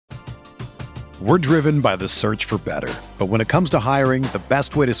We're driven by the search for better. But when it comes to hiring, the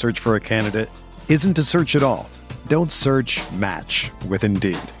best way to search for a candidate isn't to search at all. Don't search, match with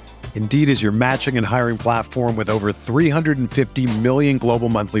Indeed. Indeed is your matching and hiring platform with over 350 million global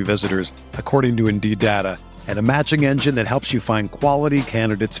monthly visitors, according to Indeed data, and a matching engine that helps you find quality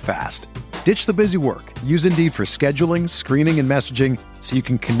candidates fast. Ditch the busy work. Use Indeed for scheduling, screening, and messaging so you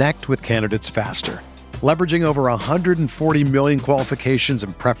can connect with candidates faster. Leveraging over 140 million qualifications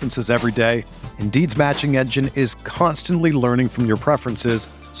and preferences every day, Indeed's matching engine is constantly learning from your preferences,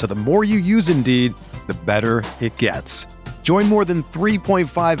 so the more you use Indeed, the better it gets. Join more than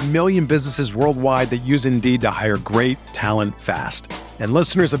 3.5 million businesses worldwide that use Indeed to hire great talent fast. And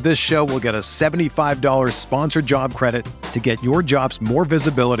listeners of this show will get a $75 sponsored job credit to get your jobs more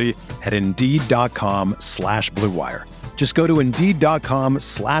visibility at Indeed.com/Blue Wire. Just go to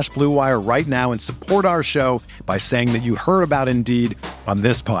Indeed.com/Blue Wire right now and support our show by saying that you heard about Indeed on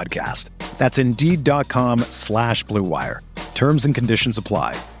this podcast. That's Indeed.com/Blue Wire. Terms and conditions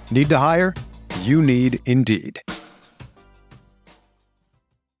apply. Need to hire? You need Indeed.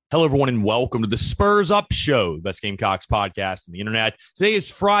 Hello, everyone, and welcome to the Spurs Up Show, the best Gamecocks podcast on the internet. Today is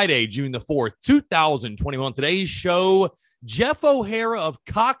Friday, June the 4th, 2021. Today's show, Jeff O'Hara of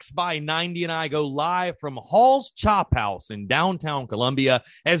Cox by 90 and I go live from Hall's Chophouse in downtown Columbia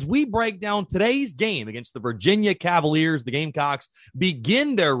as we break down today's game against the Virginia Cavaliers. The Gamecocks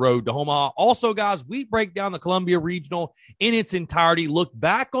begin their road to Omaha. Also, guys, we break down the Columbia Regional in its entirety, look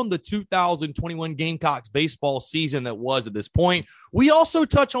back on the 2021 Gamecocks baseball season that was at this point. We also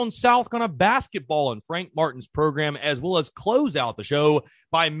touch on South Carolina basketball and Frank Martin's program, as well as close out the show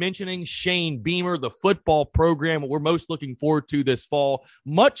by mentioning Shane Beamer, the football program, what we're most looking forward to this fall.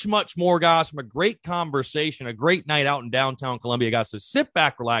 Much, much more, guys, from a great conversation, a great night out in downtown Columbia, guys. So sit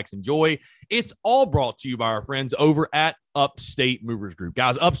back, relax, enjoy. It's all brought to you by our friends over at Upstate Movers Group.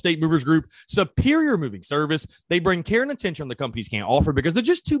 Guys, Upstate Movers Group, superior moving service. They bring care and attention the companies can't offer because they're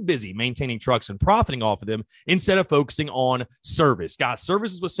just too busy maintaining trucks and profiting off of them instead of focusing on service. Guys,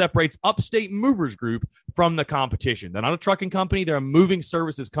 service is what separates Upstate Movers Group from the competition. They're not a trucking company. They're a moving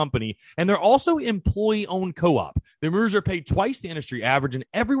services company, and they're also employee-owned co-op. Their movers are paid twice the industry average, and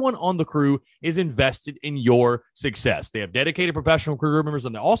everyone on the crew is invested in your success. They have dedicated professional crew members,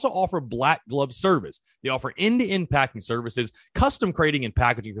 and they also offer black glove service. They offer end-to-end packing services, custom crating and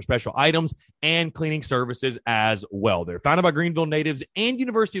packaging for special items, and cleaning services as well. They're founded by Greenville natives and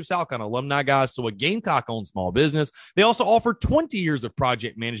University of South Carolina alumni, guys, so a Gamecock-owned small business. They also offer 20 years of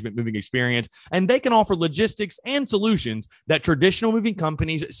project management moving experience, and they can offer logistics and solutions that traditional moving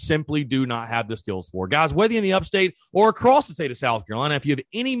companies simply do not have the skills for. Guys, whether you're in the upstate or across the state of South Carolina, if you have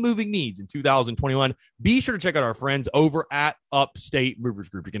any moving needs in 2021, be sure to check out our friends over at Upstate Movers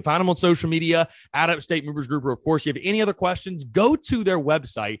Group. You can find them on social media at Upstate Movers Group, or of course, if you have any other questions, go to their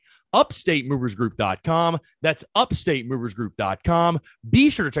website, upstatemoversgroup.com. That's upstatemoversgroup.com. Be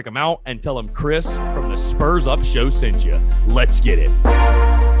sure to check them out and tell them Chris from the Spurs Up Show sent you. Let's get it.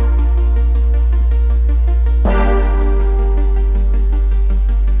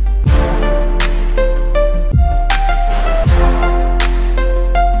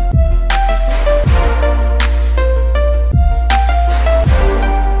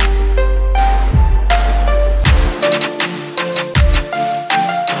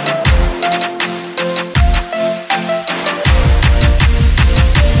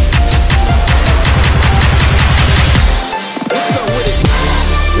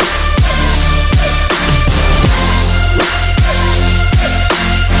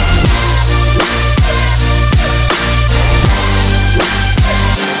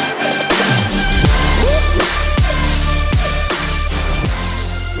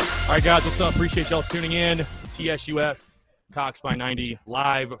 All right, guys, what's up? Appreciate y'all tuning in to TSUS, Cox by 90,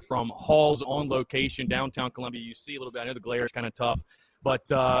 live from Halls on location, downtown Columbia. You see a little bit. I know the glare is kind of tough, but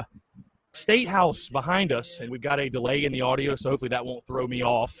State House behind us, and we've got a delay in the audio, so hopefully that won't throw me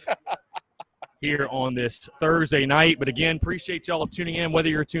off here on this Thursday night. But again, appreciate y'all tuning in, whether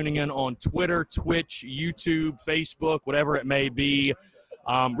you're tuning in on Twitter, Twitch, YouTube, Facebook, whatever it may be.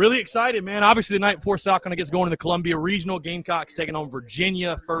 Really excited, man. Obviously, the night before South Carolina gets going to the Columbia Regional, Gamecocks taking on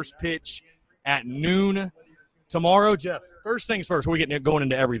Virginia. First pitch at noon tomorrow. Jeff, first things first, we're getting going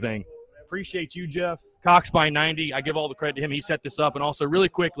into everything. Appreciate you, Jeff. Cox by 90. I give all the credit to him. He set this up. And also, really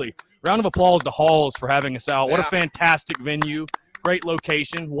quickly, round of applause to Halls for having us out. What a fantastic venue. Great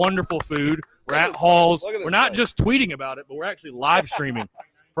location. Wonderful food. We're at Halls. We're not just tweeting about it, but we're actually live streaming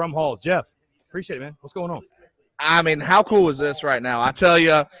from Halls. Jeff, appreciate it, man. What's going on? I mean, how cool is this right now? I tell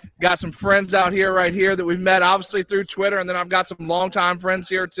you, got some friends out here right here that we've met obviously through Twitter, and then I've got some longtime friends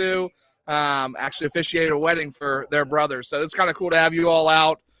here too. Actually officiated a wedding for their brother, so it's kind of cool to have you all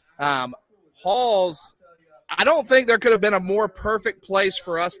out. Halls, I don't think there could have been a more perfect place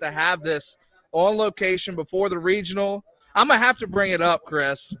for us to have this on location before the regional. I'm going to have to bring it up,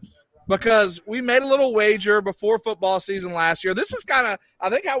 Chris, because we made a little wager before football season last year. This is kind of, I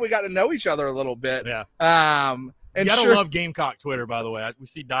think, how we got to know each other a little bit. Yeah. And you got to love Gamecock Twitter, by the way. We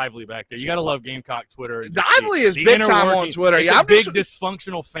see Dively back there. You got to love Gamecock Twitter. Dively is big time on Twitter. It's a big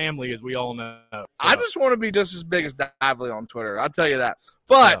dysfunctional family, as we all know. So. I just want to be just as big as Dively on Twitter. I'll tell you that.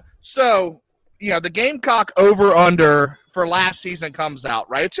 But, so, the Gamecock over-under for last season comes out,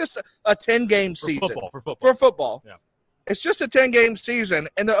 right? It's just a 10-game season. For football. Yeah. It's just a 10-game season,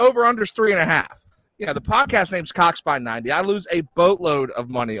 and the over-under is 3.5. The podcast name's Cox by 90. I lose a boatload of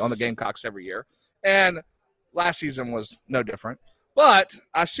money on the Gamecocks every year. And last season was no different. But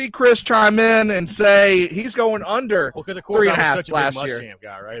I see Chris chime in and say he's going under 3.5 last year. Muschamp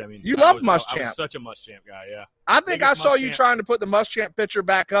guy, right? I mean, you love Muschamp. I was such a Muschamp guy, yeah. I think I saw you trying to put the Muschamp picture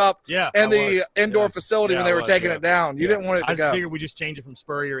back up in the indoor facility when they were taking it down. You didn't want it to go. I just figured we just change it from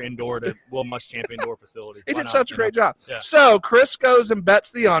Spurrier indoor to Will Muschamp indoor facility. He did such a great job. Yeah. So Chris goes and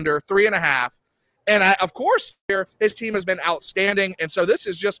bets the under 3.5. And, of course, here his team has been outstanding. And so this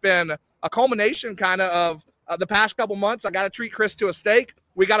has just been a culmination kind of the past couple months. I got to treat Chris to a steak.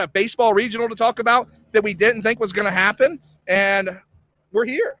 We got a baseball regional to talk about that we didn't think was going to happen. And we're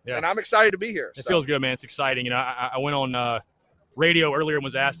here. Yeah. And I'm excited to be here. It feels good, man. It's exciting. I went on radio earlier and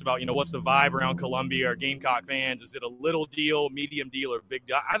was asked about, what's the vibe around Columbia or Gamecock fans? Is it a little deal, medium deal, or big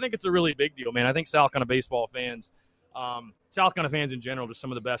deal? I think it's a really big deal, man. I think South Carolina baseball fans, South Carolina fans in general, just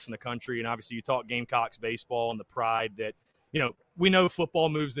some of the best in the country. And obviously you talk Gamecocks baseball and the pride that, we know football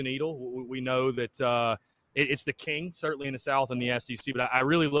moves the needle. We know that it's the king, certainly in the South and the SEC. But I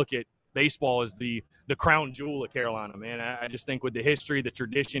really look at baseball as the crown jewel of Carolina, man. I just think with the history, the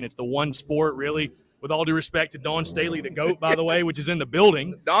tradition, it's the one sport, really, with all due respect to Dawn Staley, the GOAT, by the way, which is in the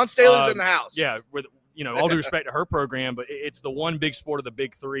building. Dawn Staley's in the house. Yeah, with all due respect to her program, but it's the one big sport of the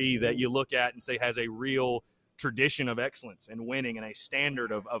big three that you look at and say has a real tradition of excellence and winning and a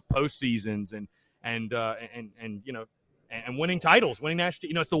standard of postseasons and winning titles, winning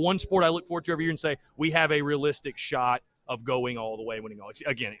national. It's the one sport I look forward to every year and say we have a realistic shot of going all the way, winning all.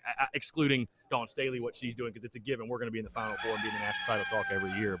 Again, excluding Dawn Staley, what she's doing, because it's a given. We're going to be in the Final Four and be in the national title talk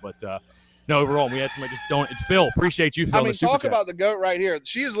every year. But no, overall, we had somebody just don't. It's Phil. Appreciate you, Phil. Talk about the GOAT right here.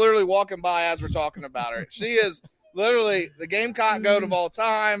 She is literally walking by as we're talking about her. She is literally the Gamecock GOAT of all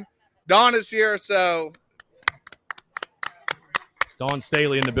time. Dawn is here, so. Dawn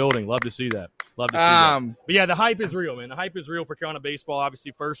Staley in the building. Love to see that. But yeah, the hype is real, man. The hype is real for Carolina baseball.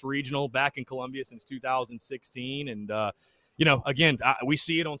 Obviously, first regional back in Columbia since 2016. And, again, we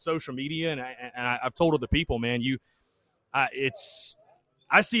see it on social media, and I've told other people, man, I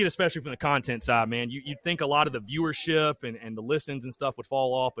see it especially from the content side, man. You'd think a lot of the viewership and the listens and stuff would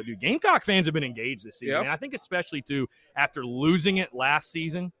fall off. But, dude, Gamecock fans have been engaged this season. Yep. And I think especially, too, after losing it last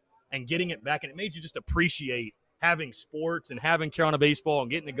season and getting it back, and it made you just appreciate having sports and having Carolina baseball and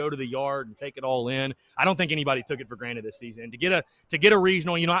getting to go to the yard and take it all in. I don't think anybody took it for granted this season. And to get a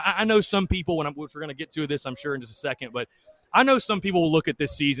regional, I know some people, which we're going to get to this, I'm sure, in just a second, but I know some people will look at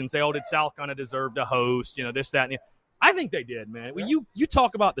this season and say, oh, did South Carolina deserve to host, this, that, and I think they did, man. When you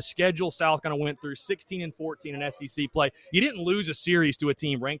talk about the schedule South Carolina went through, 16 and 14 in SEC play, you didn't lose a series to a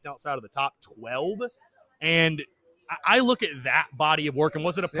team ranked outside of the top 12. And I look at that body of work, and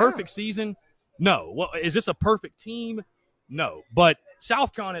was it a perfect season? No. Well, is this a perfect team? No. But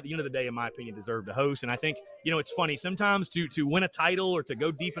South Carolina, at the end of the day, in my opinion, deserved to host. And I think, it's funny. Sometimes to win a title or to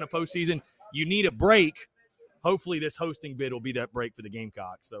go deep in a postseason, you need a break. Hopefully this hosting bid will be that break for the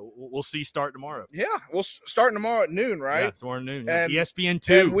Gamecocks. So we'll see start tomorrow. Yeah, we'll start tomorrow at noon, right? Yeah, tomorrow at noon. Yeah. And ESPN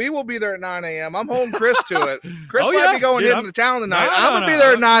 2. And we will be there at 9 a.m. I'm holding Chris to it. Chris might be going into town tonight. I'm going to be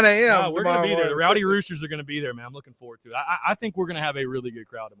there at 9 a.m. No, we're going to be there. The Rowdy Roosters are going to be there, man. I'm looking forward to it. I think we're going to have a really good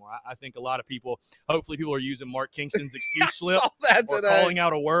crowd tomorrow. I think a lot of people, hopefully people are using Mark Kingston's excuse slip or calling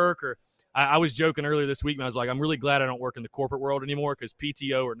out of work. Or I was joking earlier this week, and I was like, I'm really glad I don't work in the corporate world anymore, because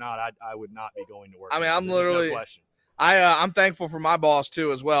PTO or not, I would not be going to work. I mean, I'm literally no question. I'm thankful for my boss,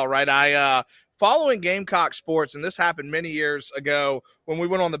 too, as well, right? Following Gamecock sports, and this happened many years ago when we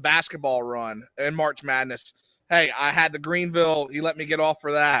went on the basketball run in March Madness. Hey, I had the Greenville. He let me get off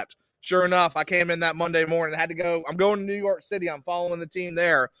for that. Sure enough, I came in that Monday morning. I had to go. I'm going to New York City. I'm following the team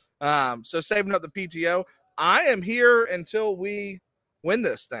there. So saving up the PTO. I am here until we win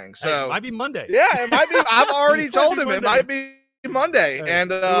this thing. So it might be Monday. Yeah, it might be. I've already told him it might be Monday, and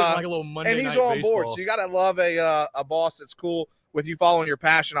like a little Monday and he's night on baseball. board. So you got to love a boss that's cool with you following your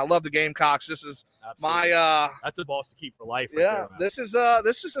passion. I love the Gamecocks. This is that's a boss to keep for life. Yeah, this is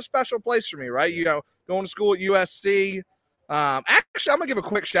a special place for me, right? Going to school at USC. Actually, I'm going to give a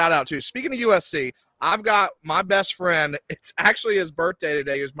quick shout-out, too. Speaking of USC, I've got my best friend. It's actually his birthday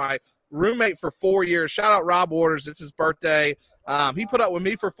today. He was my roommate for 4 years. Shout-out Rob Waters. It's his birthday. He put up with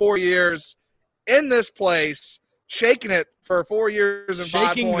me for 4 years in this place, shaking it for 4 years and 5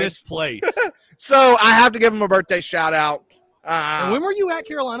 points. Shaking this place. So I have to give him a birthday shout-out. And when were you at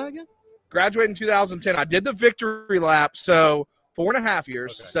Carolina again? Graduated in 2010. I did the victory lap, so 4.5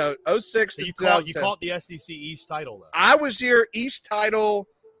 years. Okay. So 06 to 2010. You caught the SEC East title, though. I was here, East title.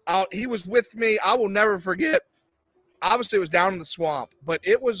 He was with me. I will never forget. Obviously, it was down in the swamp, but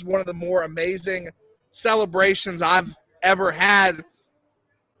it was one of the more amazing celebrations I've ever had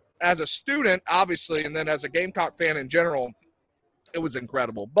as a student, obviously, and then as a Gamecock fan in general. It was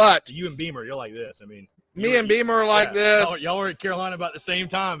incredible. But you and Beamer, you're like this. I mean, me and Beamer are like this. Y'all were at Carolina about the same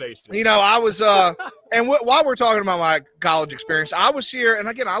time, basically. You know, I was and while we're talking about my college experience, I was here, and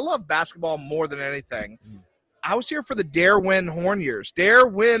again, I love basketball more than anything. I was here for the Dare Win Horn years. Dare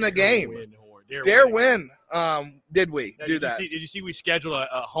win a game. Dare win. Did we do that? Did you see we scheduled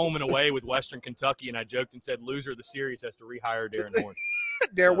a home and away with Western Kentucky, and I joked and said loser of the series has to rehire Darren Horn.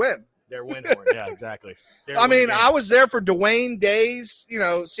 Dare win. Dare win Horn. Yeah, exactly. I mean, I was there for Dwayne Day's,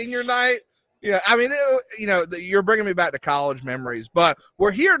 senior night. I mean, you're bringing me back to college memories. But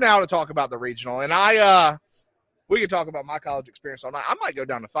we're here now to talk about the regional, and we could talk about my college experience all night. I might go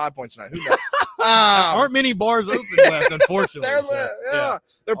down to 5 points tonight. Who knows? Aren't many bars open left, unfortunately.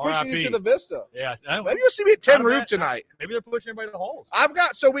 They're pushing you to the Vista. Yeah, maybe you'll see me at 10 Roof tonight. Maybe they're pushing everybody to the halls.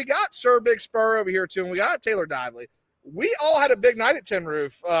 We got Sir Big Spur over here too, and we got Taylor Dively. We all had a big night at 10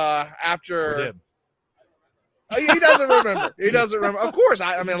 Roof after. We did. He doesn't remember. He doesn't remember. Of course,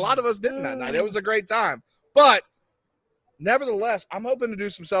 I mean, a lot of us didn't that night. It was a great time, but. Nevertheless, I'm hoping to do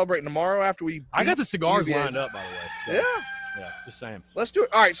some celebrating tomorrow after we. I got the cigars lined up, by the way. Yeah, just saying. Let's do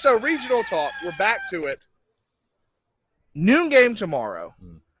it. All right, so regional talk. We're back to it. Noon game tomorrow.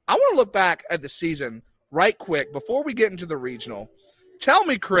 I want to look back at the season right quick before we get into the regional. Tell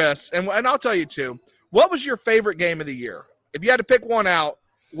me, Chris, and I'll tell you too, what was your favorite game of the year? If you had to pick one out,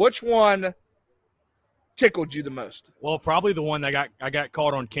 which one tickled you the most? Well, probably the one that I got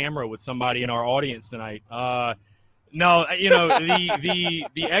caught on camera with somebody in our audience tonight. No,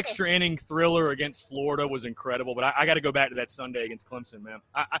 the extra inning thriller against Florida was incredible, but I got to go back to that Sunday against Clemson, man.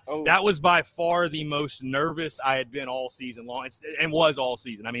 That was by far the most nervous I had been all season long, and was all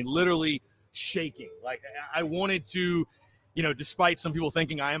season. I mean, literally shaking. Like, I wanted to, despite some people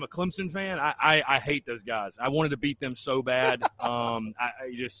thinking I am a Clemson fan, I hate those guys. I wanted to beat them so bad. I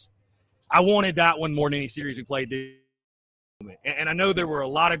wanted that one more than any series we played. And I know there were a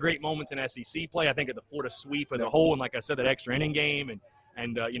lot of great moments in SEC play. I think of the Florida sweep as a whole, and like I said, that extra inning game,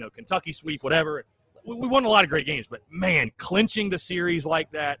 and Kentucky sweep, whatever. We won a lot of great games, but man, clinching the series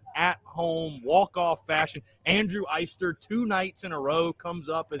like that at home, walk-off fashion. Andrew Eister 2 nights in a row comes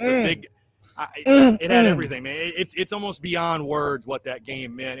up as a big. It had everything, man. It's almost beyond words what that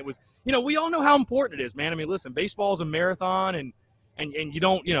game meant. It was, we all know how important it is, man. I mean, listen, baseball is a marathon, and you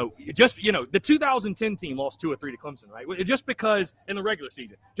don't, the 2010 team lost 2 or 3 to Clemson, right? Just because in the regular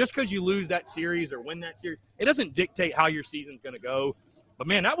season, just because you lose that series or win that series, it doesn't dictate how your season's going to go. But,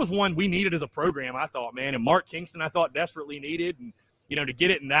 man, that was one we needed as a program, I thought, man. And Mark Kingston, I thought, desperately needed. And, to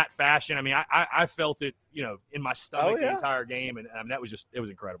get it in that fashion, I mean, I felt it, in my stomach the entire game. And that was just – it was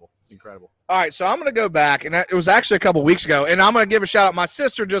incredible. Incredible. All right, so I'm going to go back. And it was actually a couple weeks ago. And I'm going to give a shout-out. My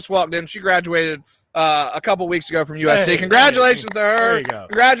sister just walked in. She graduated – a couple weeks ago from USC. Congratulations to her. There you go.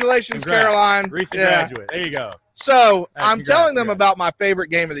 Congratulations, Caroline. Recent graduate. There you go. So I'm telling them about my favorite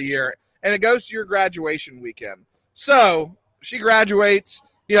game of the year, and it goes to your graduation weekend. So she graduates,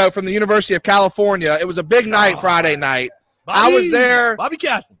 from the University of California. It was a big night Friday night. I was there. Bobby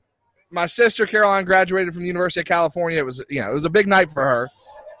Casson. My sister Caroline graduated from the University of California. It was, it was a big night for her.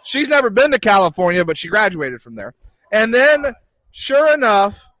 She's never been to California, but she graduated from there. And then, sure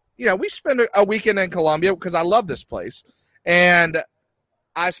enough, we spent a weekend in Columbia because I love this place. And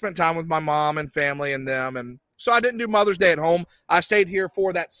I spent time with my mom and family and them. And so I didn't do Mother's Day at home. I stayed here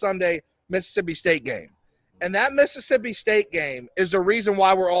for that Sunday Mississippi State game. And that Mississippi State game is the reason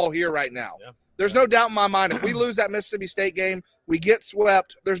why we're all here right now. Yeah. There's no doubt in my mind. If we lose that Mississippi State game, we get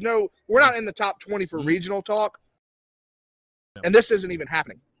swept. We're not in the top 20 for regional talk. And this isn't even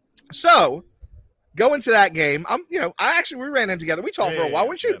happening. So going to that game, we ran in together. We talked for a while.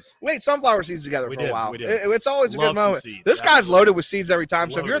 We ate sunflower seeds together for a while. It's always a good moment. This guy's loaded with seeds every time.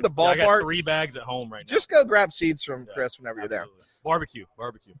 So if you're at the ballpark, I got 3 bags at home right now. Just go grab seeds from Chris whenever you're there. Barbecue.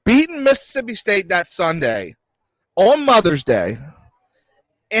 Beating Mississippi State that Sunday on Mother's Day,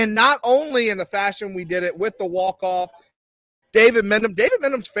 and not only in the fashion we did it with the walk-off, David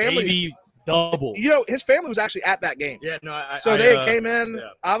Mendham's family. double. His family was actually at that game. Yeah, no, they came in,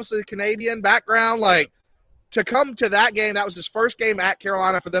 obviously Canadian background, to come to that game. That was his first game at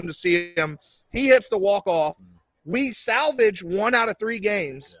Carolina for them to see him. He hits the walk-off. We salvaged 1 out of 3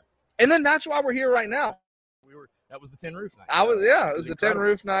 games. And then that's why we're here right now. That was the Tin Roof night. It was the Tin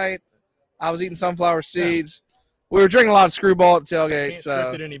Roof night. I was eating sunflower seeds. We were drinking a lot of Screwball at the tailgate. Can't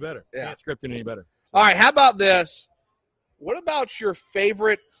script it any better. Can't script it any better. All right, how about this? What about your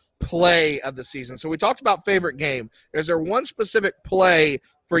favorite play of the season? So we talked about favorite game. Is there one specific play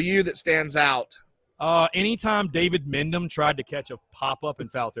for you that stands out? Anytime David Mendham tried to catch a pop-up in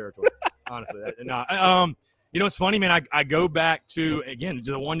foul territory, honestly. It's funny, man. I go back to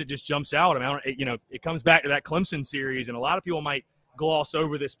the one that just jumps out. It comes back to that Clemson series, and a lot of people might gloss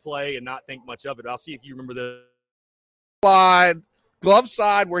over this play and not think much of it. I'll see if you remember the glove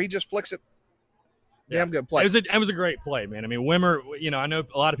side where he just flicks it. Damn good play. It was a great play, man. I mean, Wimmer, I know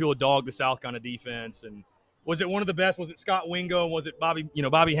a lot of people dog the South kind of defense, and was it one of the best? Was it Scott Wingo? And was it Bobby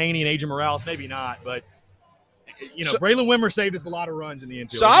Haney and Adrian Morales? Maybe not, but Braylon Wimmer saved us a lot of runs in the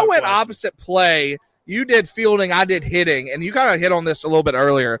infield. So I went opposite play. You did fielding, I did hitting, and you kind of hit on this a little bit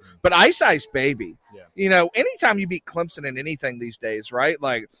earlier. But Ice baby. Yeah. Anytime you beat Clemson in anything these days, right?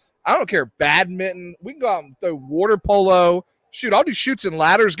 Like, I don't care, badminton. We can go out and throw water polo. Shoot, I'll do shoots and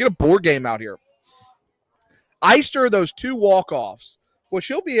ladders. Get a board game out here. Eister, those 2 walk-offs, which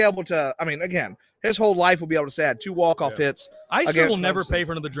he'll be able to, again, his whole life will be able to say I had 2 walk-off hits. Eister will never pay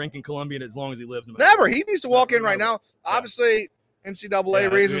for another drink in Columbia as long as he lives. Never. He needs to walk in right now. Yeah. Obviously,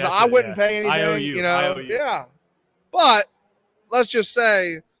 NCAA reasons, I wouldn't pay anything. IOU. Yeah. But let's just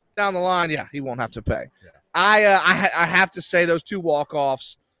say down the line, he won't have to pay. Yeah. I have to say those 2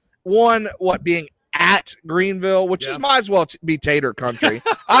 walk-offs, one, being at Greenville, which is might as well be Tater country.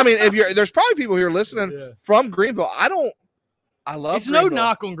 There's probably people here listening from Greenville. I love it's Greenville. No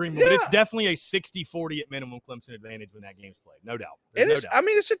knock on Greenville, but it's definitely a 60-40 at minimum Clemson advantage when that game's played. No doubt. There's no doubt.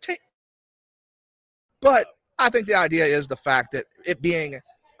 It's a but I think the idea is the fact that it being,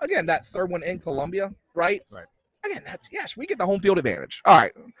 again, that third one in Columbia, right? Right. Again, we get the home field advantage. All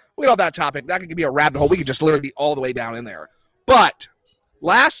right. We got that topic. That could be a rabbit hole. We could just literally be all the way down in there. But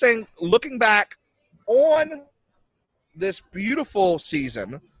last thing, looking back on this beautiful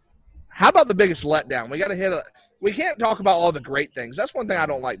season, how about the biggest letdown? We got to hit we can't talk about all the great things. That's one thing I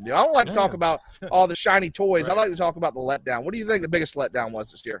don't like to do. I don't like to talk about all the shiny toys. Right. I like to talk about the letdown. What do you think the biggest letdown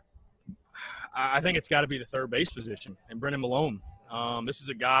was this year? I think it's got to be the third base position and Brendan Malone. This is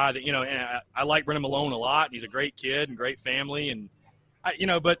a guy that, and I like Brendan Malone a lot. He's a great kid and great family. And,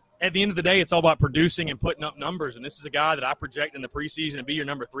 but at the end of the day, it's all about producing and putting up numbers. And this is a guy that I project in the preseason to be your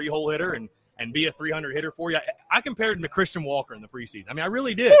number 3 hole hitter and be a 300 hitter for you. I compared him to Christian Walker in the preseason. I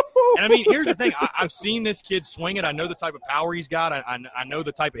really did. And, here's the thing. I've seen this kid swing it. I know the type of power he's got. I know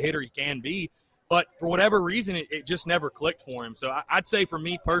the type of hitter he can be. But for whatever reason, it just never clicked for him. So I'd say for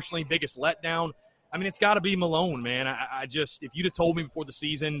me personally, biggest letdown, it's got to be Malone, man. If you'd have told me before the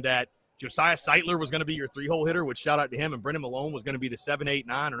season that Josiah Seitler was going to be your 3-hole hitter, which shout out to him, and Brendan Malone was going to be the 7, 8,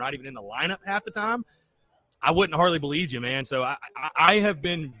 9, or not even in the lineup half the time, I wouldn't hardly believed you, man. So I have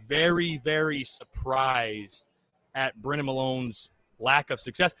been very, very surprised at Brendan Malone's lack of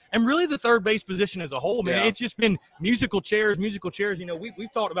success. And really the third base position as a whole, man. Yeah. It's just been musical chairs.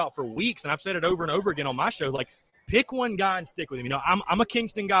 We've talked about for weeks, and I've said it over and over again on my show, like, pick one guy and stick with him. I'm a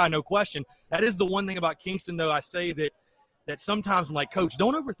Kingston guy, no question. That is the one thing about Kingston, though. I say that sometimes I'm like, Coach,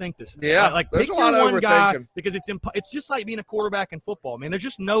 don't overthink this. Yeah, pick your one guy because it's just like being a quarterback in football, man. There's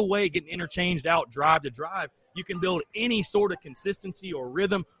just no way getting interchanged out drive to drive. You can build any sort of consistency or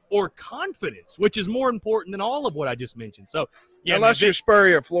rhythm or confidence, which is more important than all of what I just mentioned. So, yeah, unless you're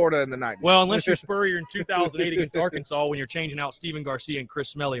Spurrier, Florida in the 90s. Well, unless you're Spurrier in 2008 against Arkansas when you're changing out Steven Garcia and Chris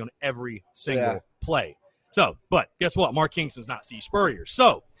Smelly on every single play. So, but guess what? Mark Kingston's not Steve Spurrier.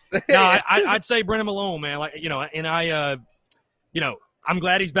 So, I'd say Brendan Malone, man. I'm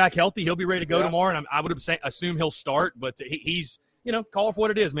glad he's back healthy. He'll be ready to go tomorrow, and I would assume he'll start. But he's, call it for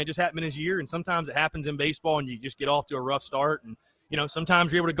what it is, man. It just happened in his year, and sometimes it happens in baseball, and you just get off to a rough start. And,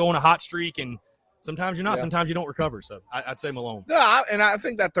 sometimes you're able to go on a hot streak, and sometimes you're not. Yeah. Sometimes you don't recover. So I'd say Malone. No, and I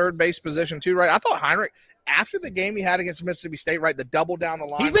think that third base position too, right? I thought Heinrich, after the game he had against Mississippi State, right, the double down the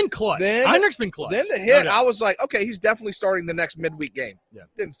line. He's been clutch. Heinrich's been clutch. Then the hit, I was like, okay, he's definitely starting the next midweek game. Yeah.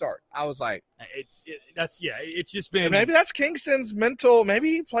 Didn't start. I was like. It's just been. Maybe that's Kingston's mental.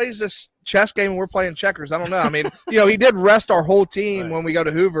 Maybe he plays this chess game and we're playing checkers. I don't know. He did rest our whole team when we go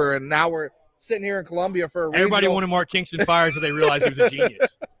to Hoover, and now we're sitting here in Columbia for a regional. Everybody wanted Mark Kingston fired until they realized he was a genius.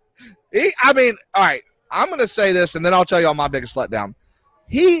 All right, I'm going to say this, and then I'll tell you all my biggest letdown.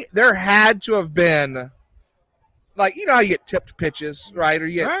 There had to have been, like, how you get tipped pitches, right? Or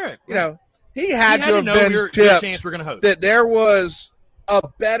you get, He had to have know been your tipped chance we're going to host. that there was a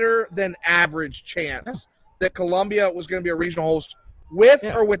better than average chance that Columbia was going to be a regional host with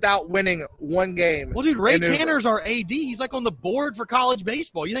or without winning one game. Well, dude, Ray Tanner's our AD. He's like on the board for college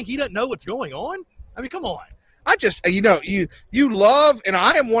baseball. You think he doesn't know what's going on? I mean, come on. I just, you love, and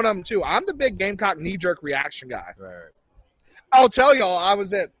I am one of them too. I'm the big Gamecock knee-jerk reaction guy. Right. I'll tell y'all, I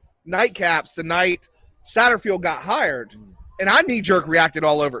was at Nightcaps the night Satterfield got hired, and I knee-jerk reacted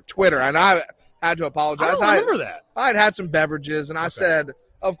all over Twitter, and I had to apologize. I don't remember that. I had some beverages, and I said,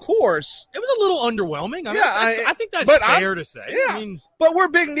 of course. It was a little underwhelming. I think that's fair to say. Yeah, but we're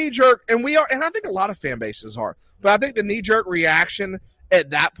big knee-jerk, and we are, and I think a lot of fan bases are. But I think the knee-jerk reaction at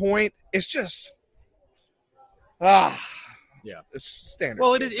that point is just – it's standard.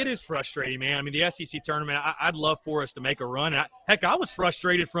 Well, it is frustrating, man. I mean, the SEC tournament, I'd love for us to make a run. I was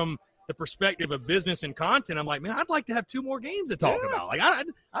frustrated from the perspective of business and content. I'm like, man, I'd like to have 2 more games to talk about. Like,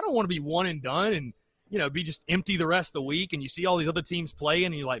 I don't want to be one and done and, be just empty the rest of the week. And you see all these other teams playing,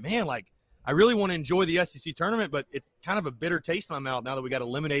 and you're like, man, like, I really want to enjoy the SEC tournament, but it's kind of a bitter taste in my mouth now that we got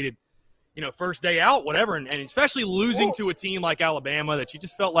eliminated first day out, whatever, and especially losing to a team like Alabama that you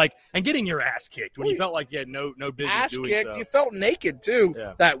just felt like, and getting your ass kicked when you felt like you had no business doing so. You felt naked too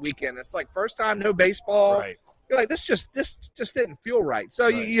that weekend. It's like first time no baseball. Right. You're like, this just didn't feel right. So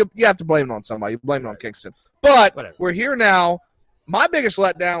you have to blame it on somebody. You blame it on Kingston. But we're here now. My biggest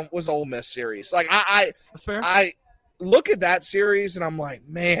letdown was Ole Miss series. Like That's fair. I look at that series and I'm like,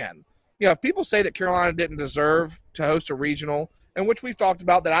 man, if people say that Carolina didn't deserve to host a regional, in which we've talked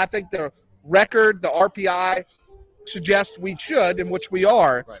about that I think the record, the RPI suggests we should, in which we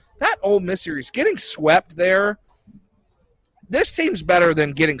are. Right. That Ole Miss series, getting swept there, this team's better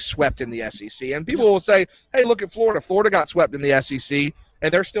than getting swept in the SEC. And people will say, hey, look at Florida. Florida got swept in the SEC,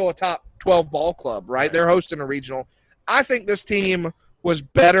 and they're still a top 12 ball club, right? They're hosting a regional. I think this team was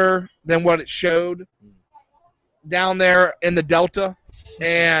better than what it showed down there in the Delta.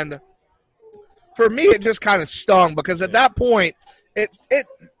 And for me, it just kind of stung because at that point,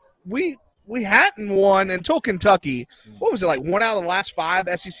 we hadn't won until Kentucky. What was it, like 1 out of the last 5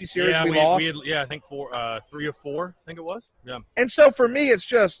 SEC series we lost? I think 3 or 4, I think it was. Yeah. And so for me, it's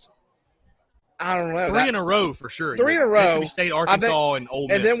just, I don't know. 3 in a row for sure. 3 in a row. Mississippi State, Arkansas, and Ole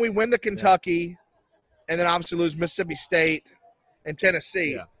Miss. And then we win the Kentucky, and then obviously lose Mississippi State and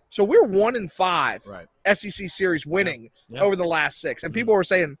Tennessee. Yeah. So we're 1-5 SEC series winning over the last 6. And people were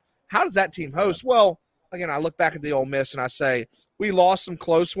saying, how does that team host? Well, again, I look back at the Ole Miss and I say, we lost some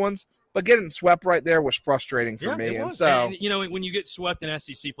close ones, but getting swept right there was frustrating for me. And so, and, when you get swept in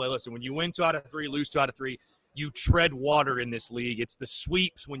SEC play, listen, when you win 2 out of 3, lose 2 out of 3, you tread water in this league. It's the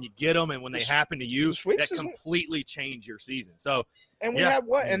sweeps when you get them and when they happen to you that completely change your season. So, and we had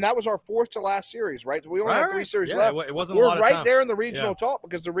what? And that was our 4th to last series, right? We only had 3 series left. It wasn't We're a lot of time. there in the regional talk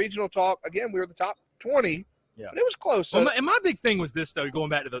because the regional talk, again, we were the top 20. Yeah. But it was close. So. Well, and my big thing was this, though, going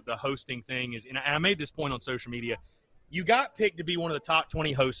back to the hosting thing, is, and I made this point on social media, you got picked to be one of the top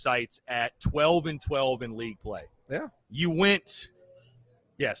 20 host sites at 12-12 in league play. Yeah. You went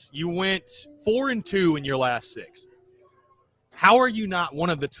 4-2 in your last 6. How are you not one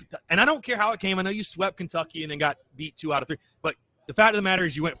of the two? And I don't care how it came. I know you swept Kentucky and then got beat 2 out of 3. But the fact of the matter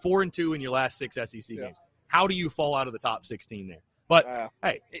is you went 4-2 in your last 6 SEC games. How do you fall out of the top 16 there? But,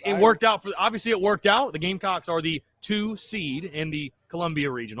 hey, it worked out. Obviously, it worked out. The Gamecocks are the 2 seed in the Columbia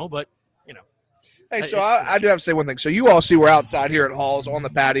Regional, but, Hey, so I do have to say one thing. So you all see we're outside here at Halls on the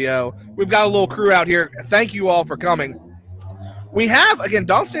patio. We've got a little crew out here. Thank you all for coming. We have, again,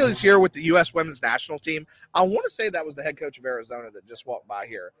 Don Staley's here with the U.S. Women's National Team. I want to say that was the head coach of Arizona that just walked by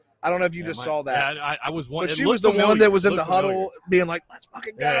here. I don't know if you just saw that. Yeah, I was one. But she was the one that was in the huddle being like, let's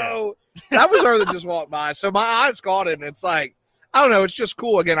fucking go. Yeah. That was her that just walked by. So my eyes caught it, and it's like, I don't know. It's just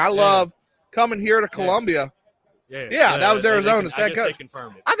cool. Again, I love coming here to Columbia. Yeah, that was Arizona's head coach.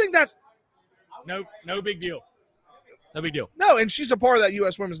 Confirmed it. I think that's no big deal. No big deal. No, and she's a part of that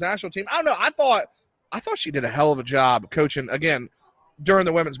U.S. Women's National Team. I don't know. I thought she did a hell of a job coaching, again, during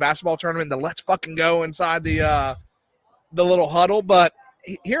the women's basketball tournament, the let's fucking go inside the little huddle. But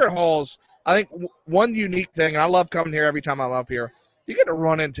here at Halls, I think one unique thing, and I love coming here every time I'm up here, you get to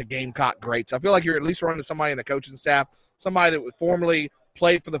run into Gamecock greats. I feel like you're at least running into somebody in the coaching staff, somebody that would formerly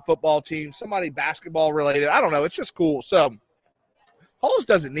play for the football team, somebody basketball related. I don't know. It's just cool. So Halls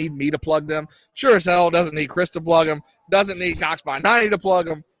doesn't need me to plug them. Sure as hell doesn't need Chris to plug them. Doesn't need Cox by 90 to plug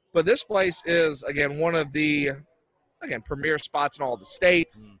them. But this place is, again, one of the, premier spots in all the state.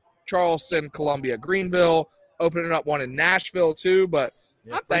 Charleston, Columbia, Greenville. Opening up one in Nashville, too. But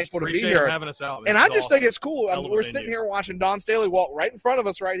I'm thankful to be here. Having us out, and I just think it's cool. We're sitting here watching Don Staley walk right in front of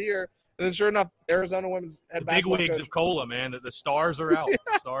us right here. And then sure enough, Arizona women's head basketball big wigs coach. of cola, man. The stars are out.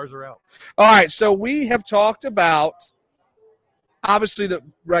 The stars are out. All right, so we have talked about obviously the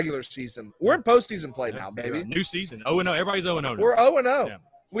regular season. We're in postseason play now, baby. New season. 0-0. Everybody's 0-0 now. We're 0-0. Yeah.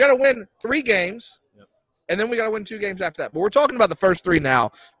 We got to win 3 games, and then we got to win 2 games after that. But we're talking about the first 3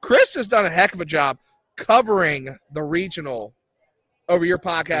 now. Chris has done a heck of a job covering the regional over your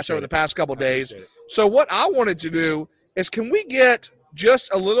podcast over the past couple days. So what I wanted to do is, can we get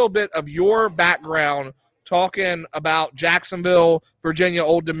just a little bit of your background talking about Jacksonville, Virginia,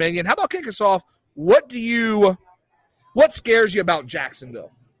 Old Dominion? How about kick us off? What scares you about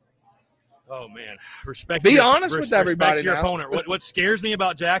Jacksonville? Oh, man. Be honest with everybody respect your now. opponent. What scares me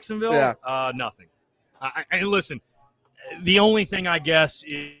about Jacksonville? Nothing. And listen, the only thing I guess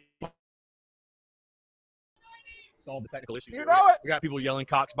is solve the technical issues. You know it. We got people yelling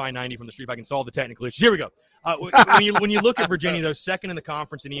Cox by 90 from the street. If I can solve the technical issues. Here we go. When you look at Virginia, though, second in the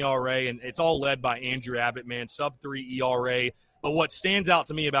conference in ERA, and it's all led by Andrew Abbott, man, sub-3 ERA. But what stands out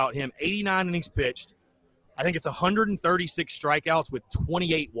to me about him, 89 innings pitched. I think it's 136 strikeouts with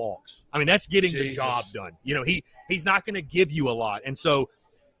 28 walks. I mean, that's getting the job done. You know, he's not going to give you a lot. And so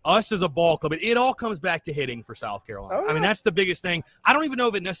us as a ball club, it all comes back to hitting for South Carolina. I mean, that's the biggest thing. I don't even know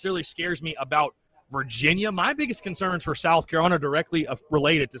if it necessarily scares me about Virginia. My biggest concerns for South Carolina are directly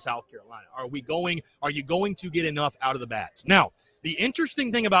related to South Carolina. Are you going to get enough out of the bats? Now, the interesting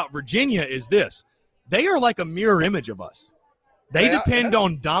thing about Virginia is this. They are like a mirror image of us. They depend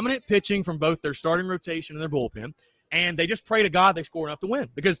on dominant pitching from both their starting rotation and their bullpen, and they just pray to God they score enough to win.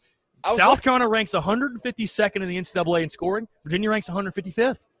 Because South Carolina ranks 152nd in the NCAA in scoring. Virginia ranks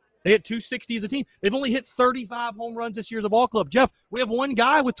 155th. They hit 260 as a team. They've only hit 35 home runs this year as a ball club. Jeff, we have one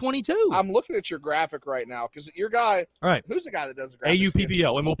guy with 22. I'm looking at your graphic right now because your guy – all right. Who's the guy that does the graphic?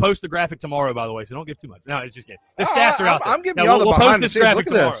 AUPPL. And we'll post the graphic tomorrow, by the way, so don't give too much. No, it's just kidding. The stats are out there. I'm giving you all the we'll behind post the this scenes. graphic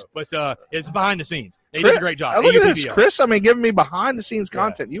tomorrow, but it's behind the scenes. He does a great job. Look at this, Chris. I mean, giving me behind-the-scenes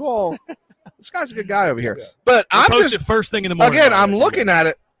content. You all – this guy's a good guy over here. But we'll I'm post just it first thing in the morning. Again, I'm looking at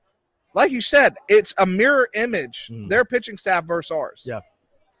it. Like you said, it's a mirror image. Their pitching staff versus ours. Yeah.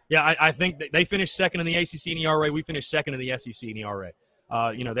 Yeah, I think they finished second in the ACC in ERA. We finished second in the SEC in ERA.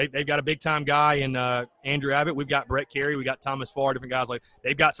 They've got a big-time guy in Andrew Abbott. We've got Brett Carey. We got Thomas Farr, different guys. Like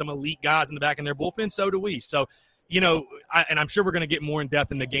they've got some elite guys in the back in their bullpen. So do we. So, and I'm sure we're going to get more in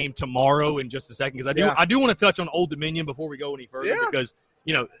depth in the game tomorrow in just a second because I do want to touch on Old Dominion before we go any further because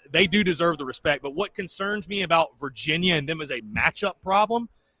they do deserve the respect. But what concerns me about Virginia and them as a matchup problem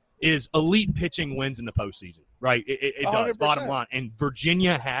is elite pitching wins in the postseason, right? It does, bottom line. And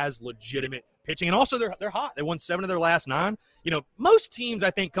Virginia has legitimate pitching. And also they're hot. They won 7 of their last 9. Most teams,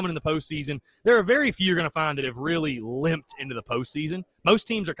 I think, coming in the postseason, there are very few you're going to find that have really limped into the postseason. Most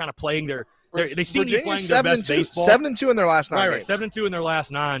teams are kind of playing they seem to be playing their best baseball. 7-2 in their last 9 games. Right, 7-2 in their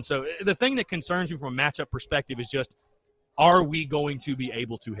last 9. So the thing that concerns me from a matchup perspective is just, are we going to be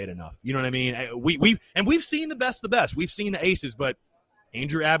able to hit enough? You know what I mean? We've seen the best of the best. We've seen the aces, but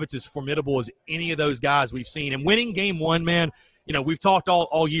Andrew Abbott's as formidable as any of those guys we've seen. And winning game 1, man, we've talked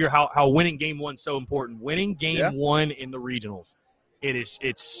all year how winning game 1 is so important. Winning game 1 in the regionals,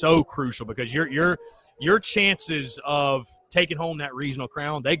 it's so crucial because your chances of taking home that regional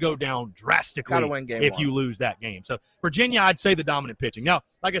crown, they go down drastically if you lose that game. So Virginia, I'd say the dominant pitching. Now,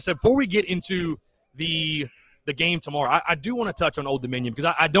 like I said, before we get into the game tomorrow, I do want to touch on Old Dominion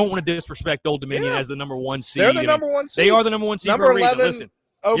because I don't want to disrespect Old Dominion as the number 1 seed. They're the number 1 seed. They are the number 1 seed number for a reason. 11 Listen,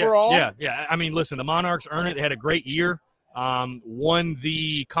 overall. Yeah. I mean, listen, the Monarchs earned it. They had a great year. Won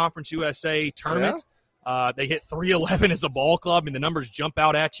the Conference USA tournament. They hit 311 as a ball club, and the numbers jump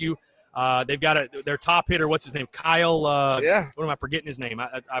out at you. They've got their top hitter, what's his name? Kyle. What am I forgetting his name?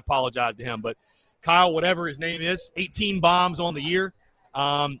 I apologize to him, but Kyle, whatever his name is, 18 bombs on the year.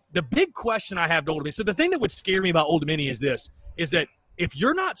 The big question I have to Old Dominion. So the thing that would scare me about Old Dominion is that if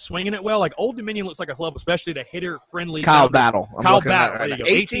you're not swinging it well, like Old Dominion looks like a club, especially the hitter-friendly. Kyle Battle. There you go.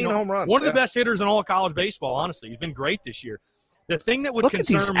 18 home runs. One of the best hitters in all of college baseball, honestly. He's been great this year. The thing that would Look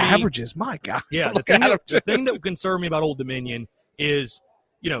concern at these me, averages, my God. Yeah, the thing that would concern me about Old Dominion is,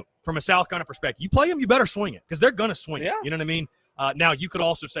 from a South Carolina perspective, you play them, you better swing it because they're going to swing it. You know what I mean? Now, you could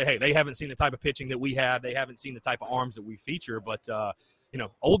also say, hey, they haven't seen the type of pitching that we have. They haven't seen the type of arms that we feature. But,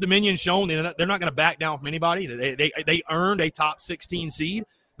 Old Dominion's shown they're not going to back down from anybody. They earned a top 16 seed.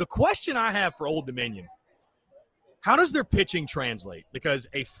 The question I have for Old Dominion, how does their pitching translate? Because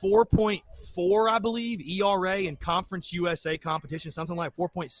a 4.4, I believe, ERA in Conference USA competition, something like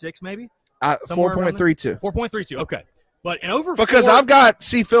 4.6 maybe? 4.32. 4.32, okay. But in over because I've got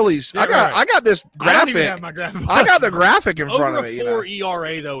Phillies. I got this graphic. I don't even have my graphic. I got the graphic in front of me. Over a 4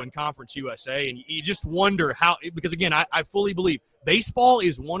 ERA, though, in Conference USA, and you just wonder how – because, again, I fully believe Baseball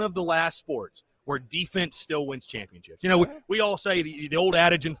is one of the last sports where defense still wins championships. You know, we all say the old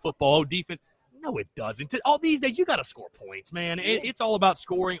adage in football, oh, defense. No, it doesn't. All these days, you got to score points, man. It's all about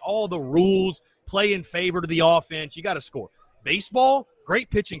scoring. All the rules play in favor to the offense. You got to score. Baseball, great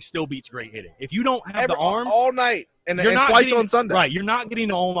pitching still beats great hitting. If you don't have the arms all night and twice on Sunday, right? You're not getting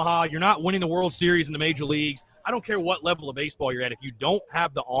to Omaha. You're not winning the World Series in the major leagues. I don't care what level of baseball you're at. If you don't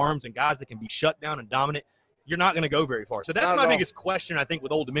have the arms and guys that can be shut down and dominant, you're not going to go very far. So that's my biggest question, I think,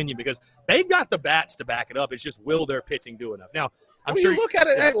 with Old Dominion, because they've got the bats to back it up. It's just, will their pitching do enough? Now, I'm sure you look at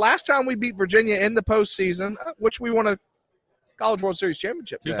it. Yeah. Last time we beat Virginia in the postseason, which we won a College World Series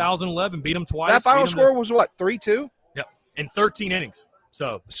championship. 2011, beat them twice. That final score was what, 3-2? Yep, in 13 innings.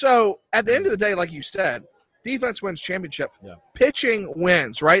 So at the end of the day, like you said, defense wins championship. Yeah. Pitching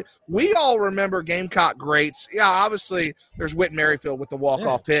wins, right? We all remember Gamecock greats. Yeah, obviously there's Whit Merrifield with the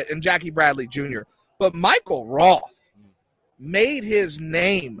walk-off hit and Jackie Bradley Jr. But Michael Roth made his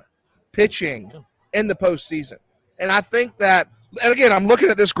name pitching in the postseason. And I think that, and again, I'm looking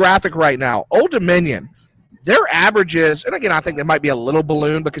at this graphic right now. Old Dominion, their averages, and again, I think they might be a little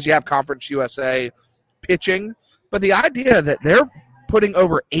ballooned because you have Conference USA pitching. But the idea that they're putting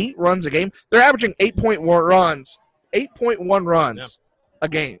over 8 runs a game, they're averaging 8.1 runs a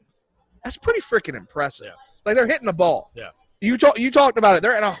game. That's pretty freaking impressive. Yeah. Like, they're hitting the ball. Yeah. You talked about it.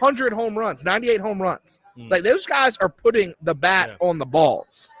 They're at 100 home runs, 98 home runs. Like, those guys are putting the bat on the ball.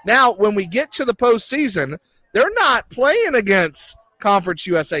 Now, when we get to the postseason, they're not playing against Conference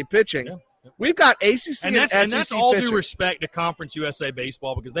USA pitching. Yeah. We've got ACC and SEC and that's all pitching. due respect to Conference USA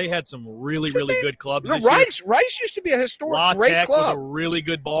baseball, because they had some really good clubs this year. Rice used to be a historic great Tech club. Was a really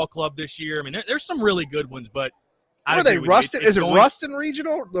good ball club this year. I mean, there's some really good ones, but are they Ruston? Is it Ruston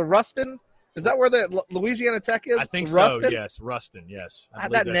Regional? The Ruston? Is that where the Louisiana Tech is? I think Ruston? So, yes. Ruston, yes. I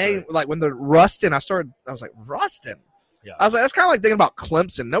had that name, right. Like when the Ruston, I was like, Ruston? Yeah. I was like, that's kind of like thinking about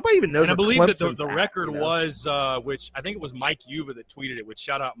Clemson. Nobody even knows. And I believe Clemson's that the record was, which I think it was Mike Yuva that tweeted it, which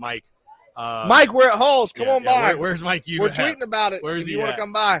shout out Mike. Mike, we're at Halls. Come on by. Where's Mike Yuva? We're tweeting about it. Where's if you want to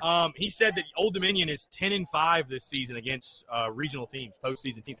come by. He said that Old Dominion is 10-5 this season against regional teams,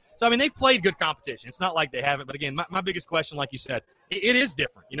 postseason teams. So, I mean, they've played good competition. It's not like they haven't. But, again, my biggest question, like you said, it is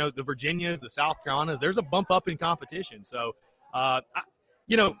different. You know, the Virginias, the South Carolinas, there's a bump up in competition. So,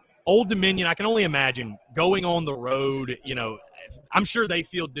 Old Dominion, I can only imagine going on the road. You know, I'm sure they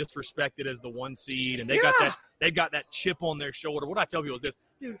feel disrespected as the 1 seed, and they've got that chip on their shoulder. What I tell people is this,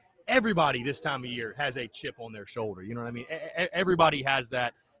 dude. Everybody this time of year has a chip on their shoulder. You know what I mean? Everybody has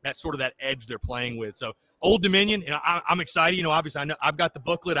that sort of that edge they're playing with. So Old Dominion, I'm excited. You know, obviously I know I've got the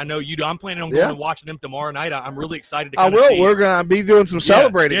booklet. I know you do. I'm planning on going and watching them tomorrow night. I'm really excited to I will. We're going to be doing some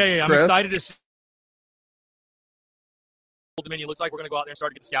celebrating. Yeah. I'm excited to see. Old Dominion looks like we're going to go out there and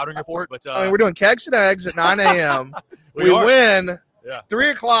start to get the scouting report. But we're doing kegs and eggs at 9 a.m. we win 3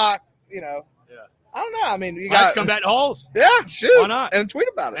 o'clock, you know. I don't know. I mean, you got to come back to Halls. Yeah, shoot. Why not? And tweet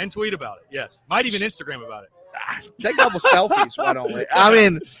about it. Yes. Might even Instagram about it. Take a couple selfies. Why don't we? I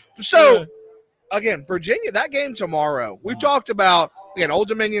mean, so again, Virginia. That game tomorrow. We've talked about again. Old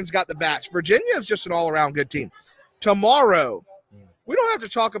Dominion's got the bats. Virginia is just an all-around good team. Tomorrow, we don't have to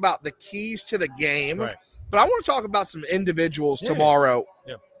talk about the keys to the game, but I want to talk about some individuals tomorrow.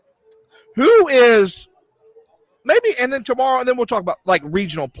 Yeah. Who is maybe, and then tomorrow, and then we'll talk about like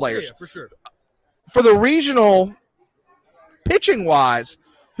regional players. Yeah, for sure. For the regional, pitching-wise,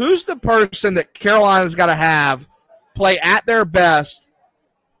 who's the person that Carolina's got to have play at their best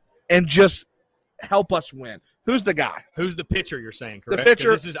and just help us win? Who's the guy? Who's the pitcher, you're saying, correct? The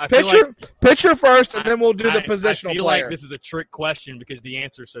pitcher, pitcher first, and then we'll do the positional I feel player. like this is a trick question because the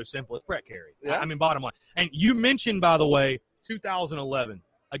answer is so simple. It's Brett Carey. Yeah. I mean, bottom line. And you mentioned, by the way, 2011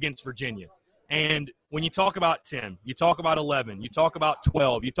 against Virginia. And when you talk about 10, you talk about 11, you talk about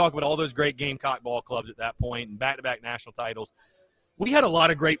 12, you talk about all those great Gamecock ball clubs at that point and back-to-back national titles, we had a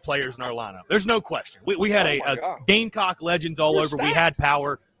lot of great players in our lineup. There's no question. We had a Gamecock legends all over. We had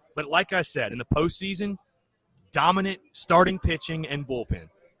power. But like I said, in the postseason, dominant starting pitching and bullpen.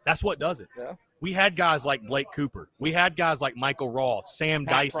 That's what does it. Yeah. We had guys like Blake Cooper. We had guys like Michael Roth, Sam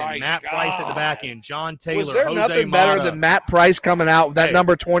Dyson, Matt Price at the back end, John Taylor, Was there Jose nothing Mata. better than Matt Price coming out with that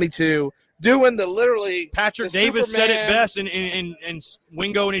number 22, doing the literally Patrick the Davis Superman. said it best in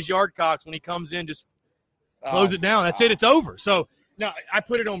Wingo and his yard cocks when he comes in, just close it down. That's it. It's over. So, no, I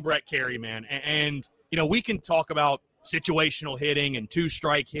put it on Brett Carey, man. And, you know, we can talk about situational hitting and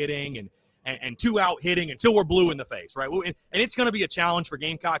two-strike hitting and two-out hitting until we're blue in the face, right? And it's going to be a challenge for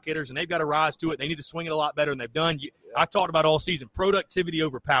Gamecock hitters, and they've got to rise to it. They need to swing it a lot better than they've done. I talked about all season, productivity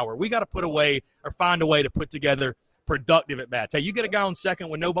over power. We got to put away or find a way to put together productive at bats. Hey, you get a guy on second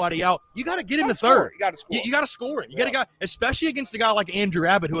with nobody out, you got to get him to score. third. You got to score. You got to score it. You got to go, especially against a guy like Andrew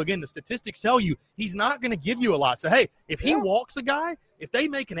Abbott, who, again, the statistics tell you he's not going to give you a lot. So, hey, if he walks a guy, if they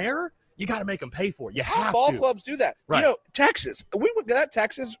make an error, you got to make them pay for it. You have ball to. clubs do that. Right. You know, Texas. We went to that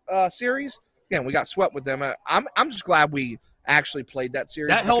Texas series. Again, we got swept with them. I'm just glad we actually played that series.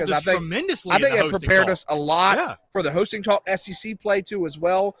 That helped us tremendously. I think it prepared us a lot for the hosting talk SEC play too as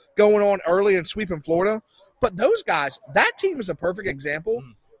well, going on early and sweeping Florida. But those guys, that team is a perfect example.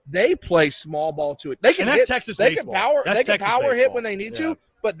 They play small ball to it. They can hit, Texas they baseball. Can power hit when they need to.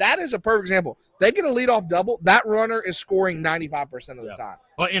 But that is a perfect example. They get a leadoff double. That runner is scoring 95% of the time.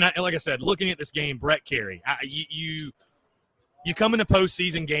 Well, and like I said, looking at this game, Brett Carey, you come into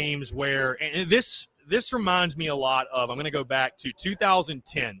postseason games where, and this reminds me a lot of, I'm going to go back to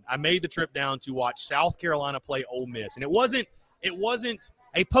 2010. I made the trip down to watch South Carolina play Ole Miss, and it wasn't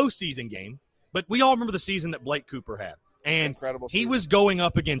a postseason game, but we all remember the season that Blake Cooper had. And he was going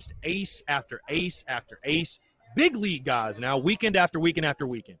up against ace after ace after ace, big league guys now, weekend after weekend after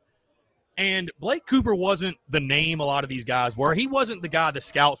weekend. And Blake Cooper wasn't the name a lot of these guys were. He wasn't the guy the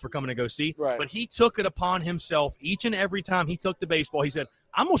scouts were coming to go see. Right. But he took it upon himself each and every time he took the baseball. He said,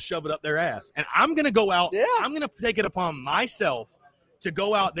 I'm going to shove it up their ass. And I'm going to go out. Yeah. I'm going to take it upon myself to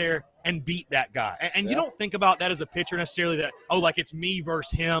go out there and beat that guy. And you don't think about that as a pitcher necessarily that, like it's me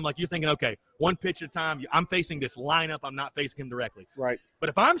versus him. Like you're thinking, okay, one pitch at a time. I'm facing this lineup. I'm not facing him directly. Right. But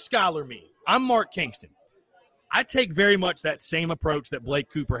if I'm Skylar Meade, I'm Mark Kingston. I take very much that same approach that Blake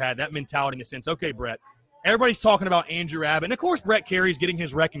Cooper had, that mentality in the sense, okay, Brett, everybody's talking about Andrew Abbott. And, of course, Brett Carey's getting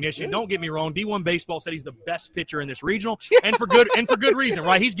his recognition. Don't get me wrong. D1 Baseball said he's the best pitcher in this regional, and for good reason,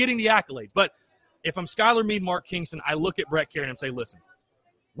 right? He's getting the accolades. But if I'm Skylar Meade, Mark Kingston, I look at Brett Carey and say, listen,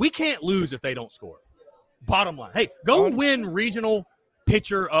 we can't lose if they don't score. Bottom line. Hey, go win regional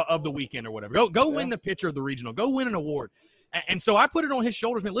pitcher of the weekend or whatever. Go win the pitcher of the regional. Go win an award. And so I put it on his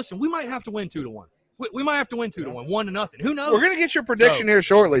shoulders. Man, listen, we might have to win 2-1. We might have to win 2-1, 1-0. Who knows? We're going to get your prediction here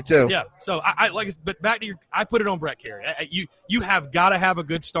shortly, too. Yeah. So but back to I put it on Brett Carey. You have got to have a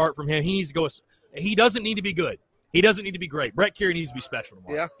good start from him. He needs to go. He doesn't need to be good. He doesn't need to be great. Brett Carey needs to be special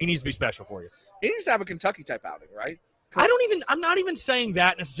tomorrow. Yeah. He needs to be special for you. He needs to have a Kentucky type outing, right? I'm not even saying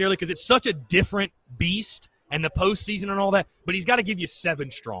that necessarily because it's such a different beast and the postseason and all that. But he's got to give you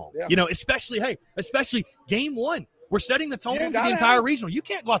 7 strong. Yeah. Especially game 1. We're setting the tone for the entire regional. You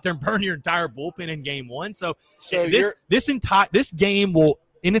can't go out there and burn your entire bullpen in game 1. So this game will,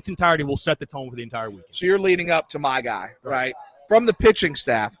 in its entirety, will set the tone for the entire weekend. So you're leading up to my guy, right? From the pitching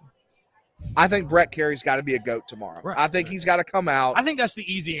staff, I think Brett Carey's got to be a GOAT tomorrow. Right. I think he's got to come out. I think that's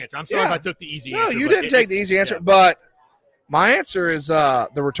the easy answer. I'm sorry if I took the easy answer. No, you didn't take the easy answer. But my answer is the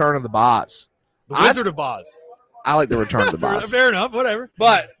return of the Boz. The Wizard of Boz. I like the return of the Boz. Fair enough, whatever.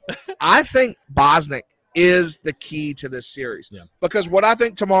 But I think Bosnick is the key to this series. Yeah. Because what I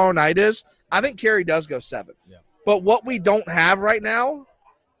think tomorrow night is, I think Carey does go 7. Yeah. But what we don't have right now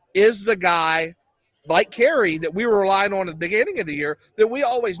is the guy like Carey that we were relying on at the beginning of the year that we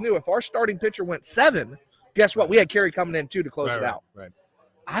always knew if our starting pitcher went 7, guess what? We had Carey coming in too to close it out. Right.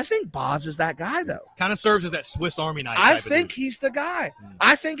 I think Boz is that guy, though. Kind of serves as that Swiss Army knife. I think he's the guy.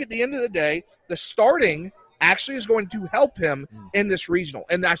 I think at the end of the day, the starting actually is going to help him in this regional.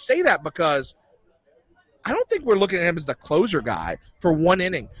 And I say that because I don't think we're looking at him as the closer guy for 1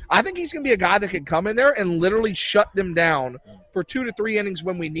 inning. I think he's going to be a guy that can come in there and literally shut them down for 2 to 3 innings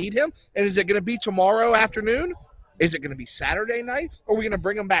when we need him. And is it going to be tomorrow afternoon? Is it going to be Saturday night? Or are we going to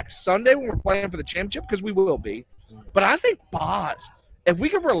bring him back Sunday when we're playing for the championship? Because we will be. But I think Boz, if we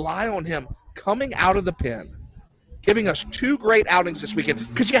can rely on him coming out of the pen, giving us 2 great outings this weekend,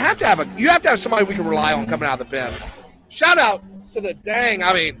 because you have to have somebody we can rely on coming out of the pen. Shout out to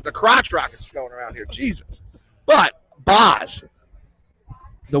the crotch rockets going around here. Jesus. But Boz,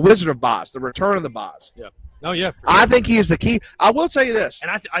 the Wizard of Boz, the return of the Boz. Yeah. Oh, yeah. I think he is the key. I will tell you this.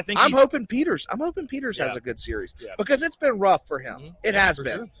 And I think I'm hoping Peters has a good series because it's been rough for him. Mm-hmm. It has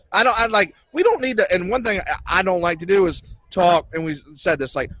been. Sure. We don't need to, and one thing I don't like to do is talk, and we said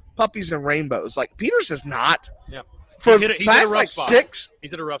this, like puppies and rainbows. Like Peters is not. Yeah. For he's past like spot. 6.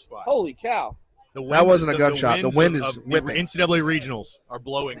 He's at a rough spot. Holy cow. That wasn't a gunshot. The wind is whipping. The NCAA regionals are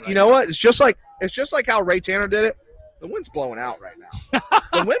blowing. Right you know what? It's just like how Ray Tanner did it. The wind's blowing out right now.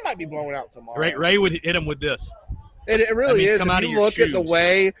 The wind might be blowing out tomorrow. Ray would hit him with this. It really is. If you look at the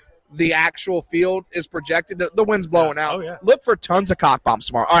way the actual field is projected, the wind's blowing out. Oh, yeah. Look for tons of cock bombs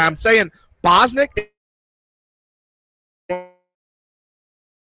tomorrow. All right, I'm saying Bosnick.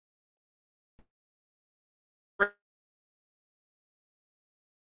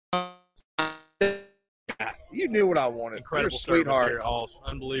 You knew what I wanted. Incredible You're a sweetheart.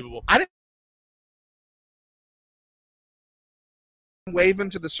 Unbelievable. waving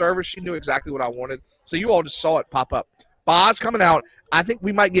to the server. She knew exactly what I wanted. So you all just saw it pop up. Boz coming out. I think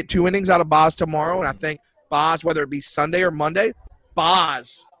we might get 2 innings out of Boz tomorrow, and I think Boz, whether it be Sunday or Monday,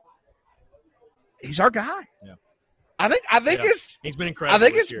 Boz, he's our guy. Yeah. I think he's been incredible. I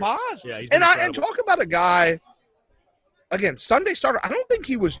think it's Boz. Yeah, and talk about a guy, again, Sunday starter. I don't think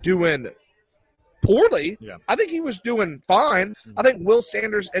he was doing poorly. Yeah. I think he was doing fine. Mm-hmm. I think Will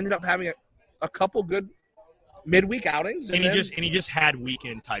Sanders ended up having a couple good midweek outings, and he just had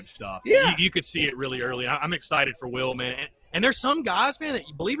weekend type stuff. Yeah, you could see it really early. I'm excited for Will, man. And there's some guys, man, that,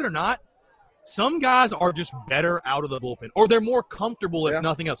 believe it or not, some guys are just better out of the bullpen, or they're more comfortable if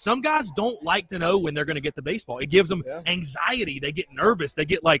nothing else. Some guys don't like to know when they're going to get the baseball. It gives them anxiety. They get nervous. They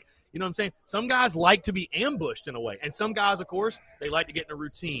get like, you know what I'm saying? Some guys like to be ambushed in a way. And some guys, of course, they like to get in a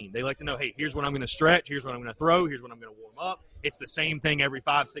routine. They like to know, hey, here's when I'm going to stretch. Here's when I'm going to throw. Here's when I'm going to warm up. It's the same thing every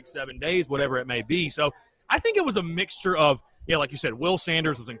 5, 6, 7 days, whatever it may be. So I think it was a mixture of, like you said, Will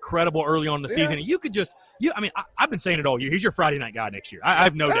Sanders was incredible early on in the season. And you could just I've been saying it all year. He's your Friday night guy next year. I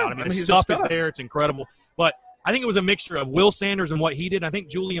have no doubt. I mean, the stuff is there. It's incredible. But I think it was a mixture of Will Sanders and what he did. I think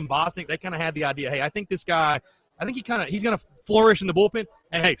Julian Bosnick, they kind of had the idea, hey, I think this guy, he's going to flourish in the bullpen.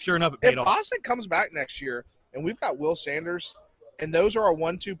 And, hey, sure enough, it paid off. If Bosnick comes back next year and we've got Will Sanders and those are our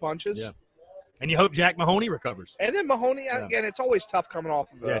 1-2 punches. Yeah. And you hope Jack Mahoney recovers. And then Mahoney, again, it's always tough coming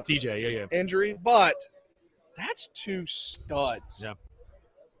off of TJ, injury. But that's 2 studs. Yeah.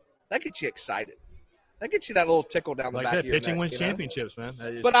 That gets you excited. That gets you that little tickle down the back of your neck. Pitching wins championships, man.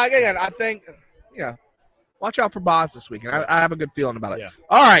 But I think, watch out for Boz this weekend. I have a good feeling about it. Yeah.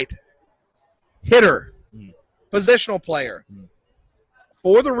 All right. Hitter. Positional player.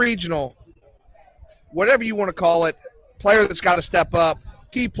 For the regional, whatever you want to call it, player that's got to step up,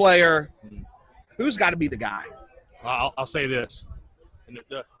 key player, who's got to be the guy? I'll say this.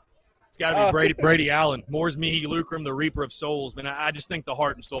 It's got to be Brady Allen. More's me, lucrum, the reaper of souls. Man, I just think the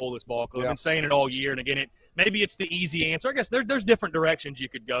heart and soul of this ball club. I've been saying it all year, and again, maybe it's the easy answer. I guess there's different directions you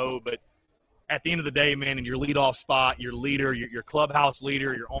could go, but at the end of the day, man, in your leadoff spot, your leader, your clubhouse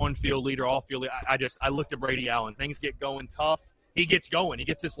leader, your on-field leader, off-field leader, I looked at Brady Allen. Things get going tough. He gets going. He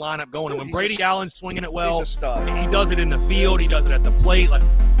gets this lineup going. And when Brady Allen's swinging it well, he does it in the field. He does it at the plate. Like